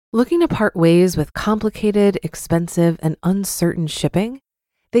Looking to part ways with complicated, expensive, and uncertain shipping?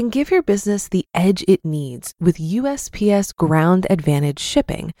 Then give your business the edge it needs with USPS Ground Advantage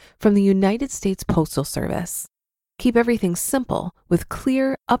shipping from the United States Postal Service. Keep everything simple with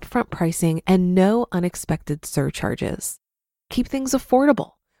clear, upfront pricing and no unexpected surcharges. Keep things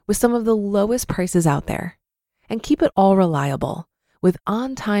affordable with some of the lowest prices out there. And keep it all reliable with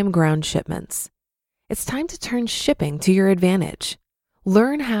on-time ground shipments. It's time to turn shipping to your advantage.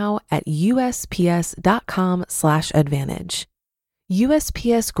 Learn how at USPS.com/advantage.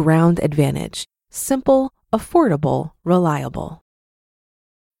 USPS Ground Advantage. Simple, affordable, reliable.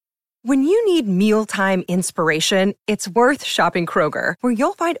 When you need mealtime inspiration, it's worth shopping Kroger, where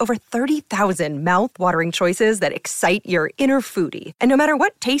you'll find over 30,000 mouth-watering choices that excite your inner foodie. And no matter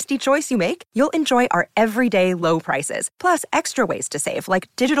what tasty choice you make, you'll enjoy our everyday low prices, plus extra ways to save, like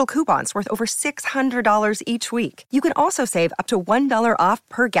digital coupons worth over $600 each week. You can also save up to $1 off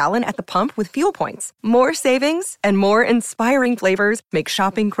per gallon at the pump with fuel points. More savings and more inspiring flavors make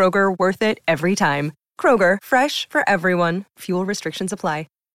shopping Kroger worth it every time. Kroger, fresh for everyone. Fuel restrictions apply.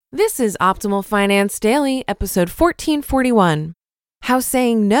 This is Optimal Finance Daily, episode 1441. How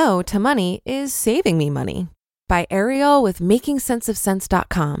Saying No to Money is Saving Me Money by Ariel with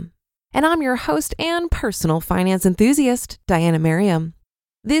MakingSenseOfCents.com. And I'm your host and personal finance enthusiast, Diana Merriam.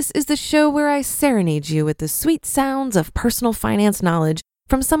 This is the show where I serenade you with the sweet sounds of personal finance knowledge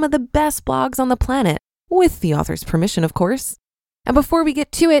from some of the best blogs on the planet, with the author's permission, of course. And before we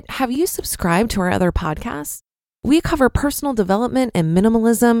get to it, have you subscribed to our other podcasts? We cover personal development and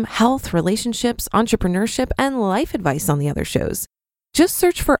minimalism, health, relationships, entrepreneurship, and life advice on the other shows. Just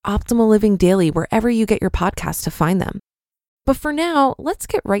search for Optimal Living Daily wherever you get your podcasts to find them. But for now, let's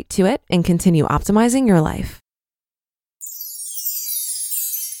get right to it and continue optimizing your life.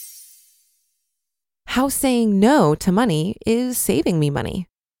 How Saying No to Money is Saving Me Money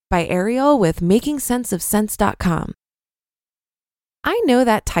by Ariel with MakingSenseOfCents.com. I know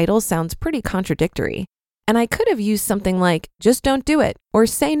that title sounds pretty contradictory, and I could have used something like, just don't do it, or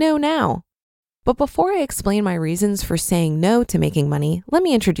say no now. But before I explain my reasons for saying no to making money, let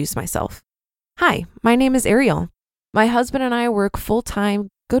me introduce myself. Hi, my name is Ariel. My husband and I work full-time,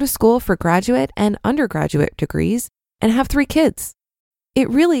 go to school for graduate and undergraduate degrees, and have 3 kids. It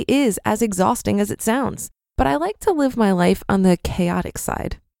really is as exhausting as it sounds, but I like to live my life on the chaotic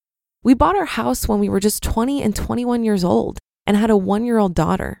side. We bought our house when we were just 20 and 21 years old and had a 1-year-old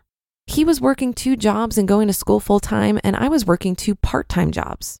daughter. He was working 2 jobs and going to school full-time, and I was working 2 part-time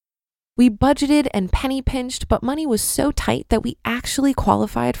jobs. We budgeted and penny pinched, but money was so tight that we actually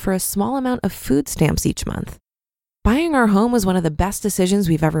qualified for a small amount of food stamps each month. Buying our home was one of the best decisions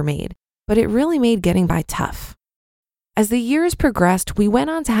we've ever made, but it really made getting by tough. As the years progressed, we went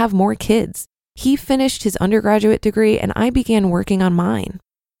on to have more kids. He finished his undergraduate degree, and I began working on mine.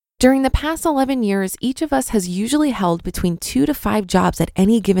 During the past 11 years, each of us has usually held between 2 to 5 jobs at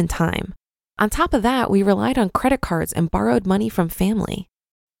any given time. On top of that, we relied on credit cards and borrowed money from family.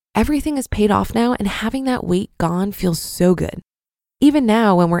 Everything is paid off now, and having that weight gone feels so good. Even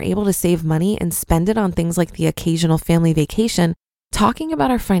now, when we're able to save money and spend it on things like the occasional family vacation, talking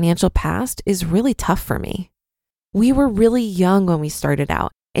about our financial past is really tough for me. We were really young when we started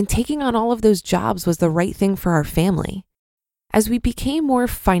out, and taking on all of those jobs was the right thing for our family. As we became more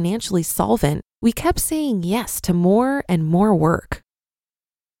financially solvent, we kept saying yes to more and more work.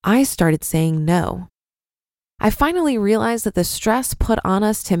 I started saying no. I finally realized that the stress put on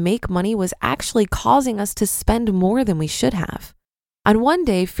us to make money was actually causing us to spend more than we should have. On one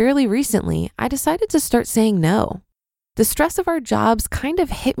day, fairly recently, I decided to start saying no. The stress of our jobs kind of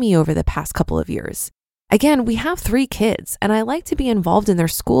hit me over the past couple of years. Again, we have 3 kids, and I like to be involved in their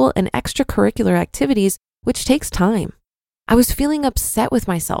school and extracurricular activities, which takes time. I was feeling upset with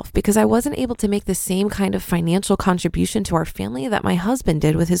myself because I wasn't able to make the same kind of financial contribution to our family that my husband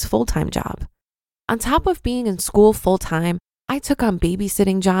did with his full-time job. On top of being in school full-time, I took on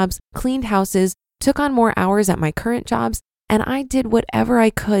babysitting jobs, cleaned houses, took on more hours at my current jobs, and I did whatever I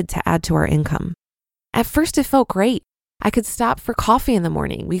could to add to our income. At first, it felt great. I could stop for coffee in the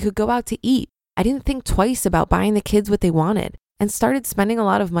morning. We could go out to eat. I didn't think twice about buying the kids what they wanted and started spending a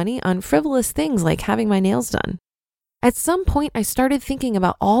lot of money on frivolous things like having my nails done. At some point, I started thinking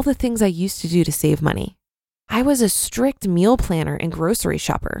about all the things I used to do to save money. I was a strict meal planner and grocery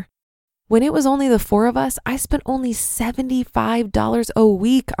shopper. When it was only the 4 of us, I spent only $75 a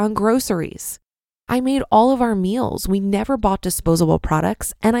week on groceries. I made all of our meals. We never bought disposable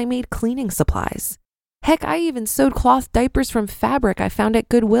products, and I made cleaning supplies. Heck, I even sewed cloth diapers from fabric I found at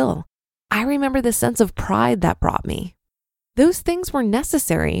Goodwill. I remember the sense of pride that brought me. Those things were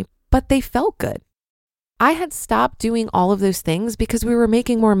necessary, but they felt good. I had stopped doing all of those things because we were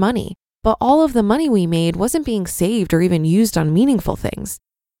making more money, but all of the money we made wasn't being saved or even used on meaningful things.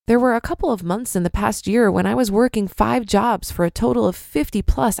 There were a couple of months in the past year when I was working 5 jobs for a total of 50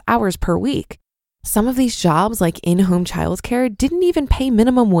 plus hours per week. Some of these jobs, like in-home childcare, didn't even pay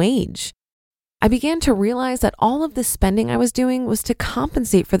minimum wage. I began to realize that all of the spending I was doing was to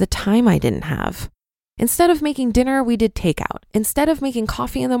compensate for the time I didn't have. Instead of making dinner, we did takeout. Instead of making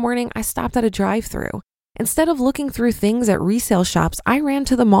coffee in the morning, I stopped at a drive-thru. Instead of looking through things at resale shops, I ran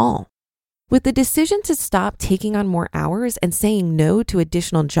to the mall. With the decision to stop taking on more hours and saying no to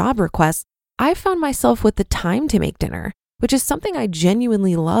additional job requests, I found myself with the time to make dinner, which is something I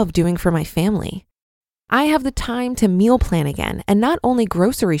genuinely love doing for my family. I have the time to meal plan again and not only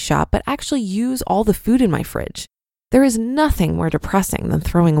grocery shop, but actually use all the food in my fridge. There is nothing more depressing than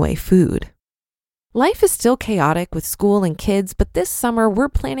throwing away food. Life is still chaotic with school and kids, but this summer we're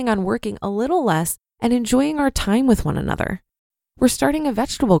planning on working a little less and enjoying our time with one another. We're starting a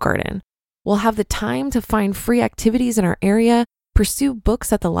vegetable garden. We'll have the time to find free activities in our area, pursue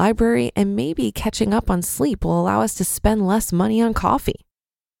books at the library, and maybe catching up on sleep will allow us to spend less money on coffee.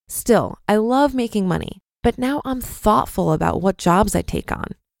 Still, I love making money, but now I'm thoughtful about what jobs I take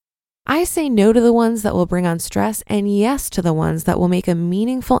on. I say no to the ones that will bring on stress and yes to the ones that will make a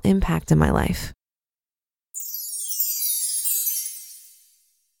meaningful impact in my life.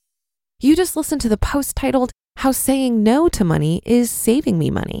 You just listened to the post titled, How Saying No to Money is Saving Me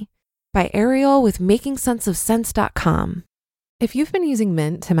Money by Ariel with MakingSenseOfSense.com. If you've been using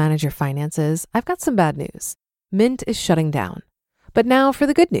Mint to manage your finances, I've got some bad news. Mint is shutting down. But now for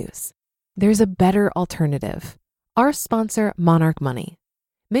the good news. There's a better alternative. Our sponsor, Monarch Money.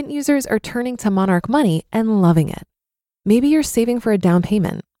 Mint users are turning to Monarch Money and loving it. Maybe you're saving for a down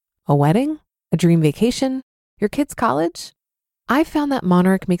payment, a wedding, a dream vacation, your kid's college. I've found that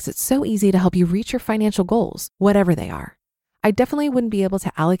Monarch makes it so easy to help you reach your financial goals, whatever they are. I definitely wouldn't be able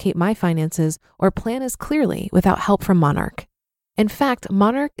to allocate my finances or plan as clearly without help from Monarch. In fact,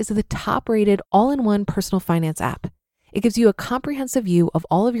 Monarch is the top-rated all-in-one personal finance app. It gives you a comprehensive view of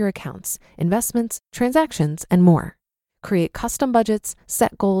all of your accounts, investments, transactions, and more. Create custom budgets,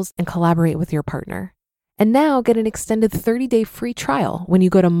 set goals, and collaborate with your partner. And now get an extended 30-day free trial when you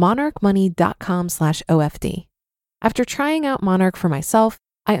go to monarchmoney.com/OFD. After trying out Monarch for myself,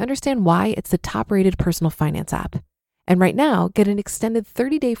 I understand why it's the top-rated personal finance app. And right now, get an extended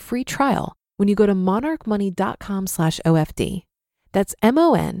 30-day free trial when you go to monarchmoney.com/OFD. That's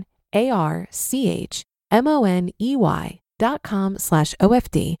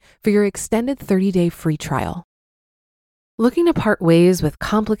monarchmoney.com/OFD for your extended 30-day free trial. Looking to part ways with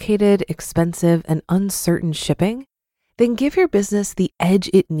complicated, expensive, and uncertain shipping? Then give your business the edge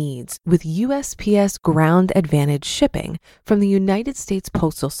it needs with USPS Ground Advantage shipping from the United States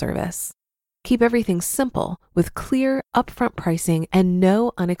Postal Service. Keep everything simple with clear, upfront pricing and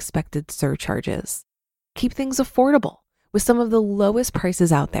no unexpected surcharges. Keep things affordable with some of the lowest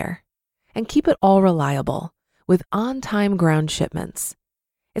prices out there. And keep it all reliable with on-time ground shipments.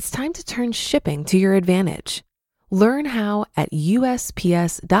 It's time to turn shipping to your advantage. Learn how at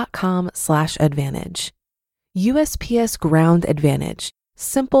USPS.com/advantage. USPS Ground Advantage.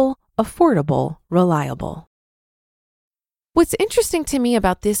 Simple, affordable, reliable. What's interesting to me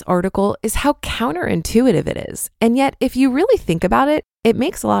about this article is how counterintuitive it is. And yet, if you really think about it, it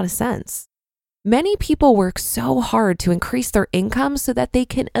makes a lot of sense. Many people work so hard to increase their income so that they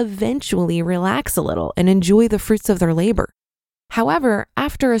can eventually relax a little and enjoy the fruits of their labor. However,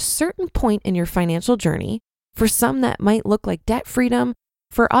 after a certain point in your financial journey, for some that might look like debt freedom,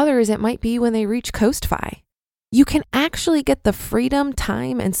 for others it might be when they reach Coast-Fi. You can actually get the freedom,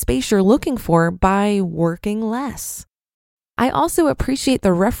 time, and space you're looking for by working less. I also appreciate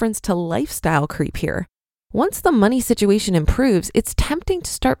the reference to lifestyle creep here. Once the money situation improves, it's tempting to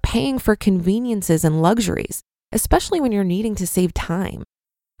start paying for conveniences and luxuries, especially when you're needing to save time.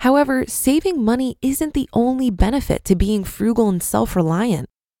 However, saving money isn't the only benefit to being frugal and self-reliant.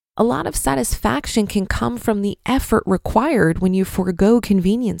 A lot of satisfaction can come from the effort required when you forego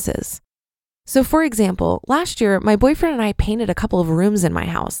conveniences. So for example, last year, my boyfriend and I painted a couple of rooms in my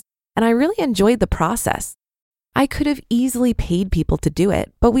house, and I really enjoyed the process. I could have easily paid people to do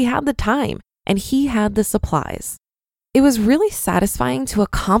it, but we had the time, and he had the supplies. It was really satisfying to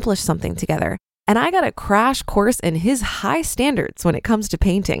accomplish something together, and I got a crash course in his high standards when it comes to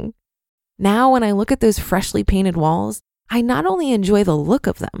painting. Now, when I look at those freshly painted walls, I not only enjoy the look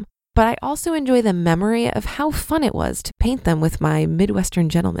of them, but I also enjoy the memory of how fun it was to paint them with my Midwestern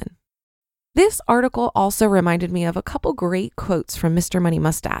gentleman. This article also reminded me of a couple great quotes from Mr. Money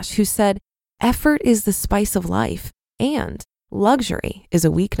Mustache, who said, "Effort is the spice of life, and luxury is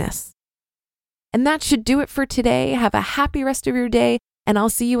a weakness." And that should do it for today. Have a happy rest of your day, and I'll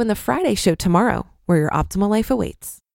see you in the Friday show tomorrow, where your optimal life awaits.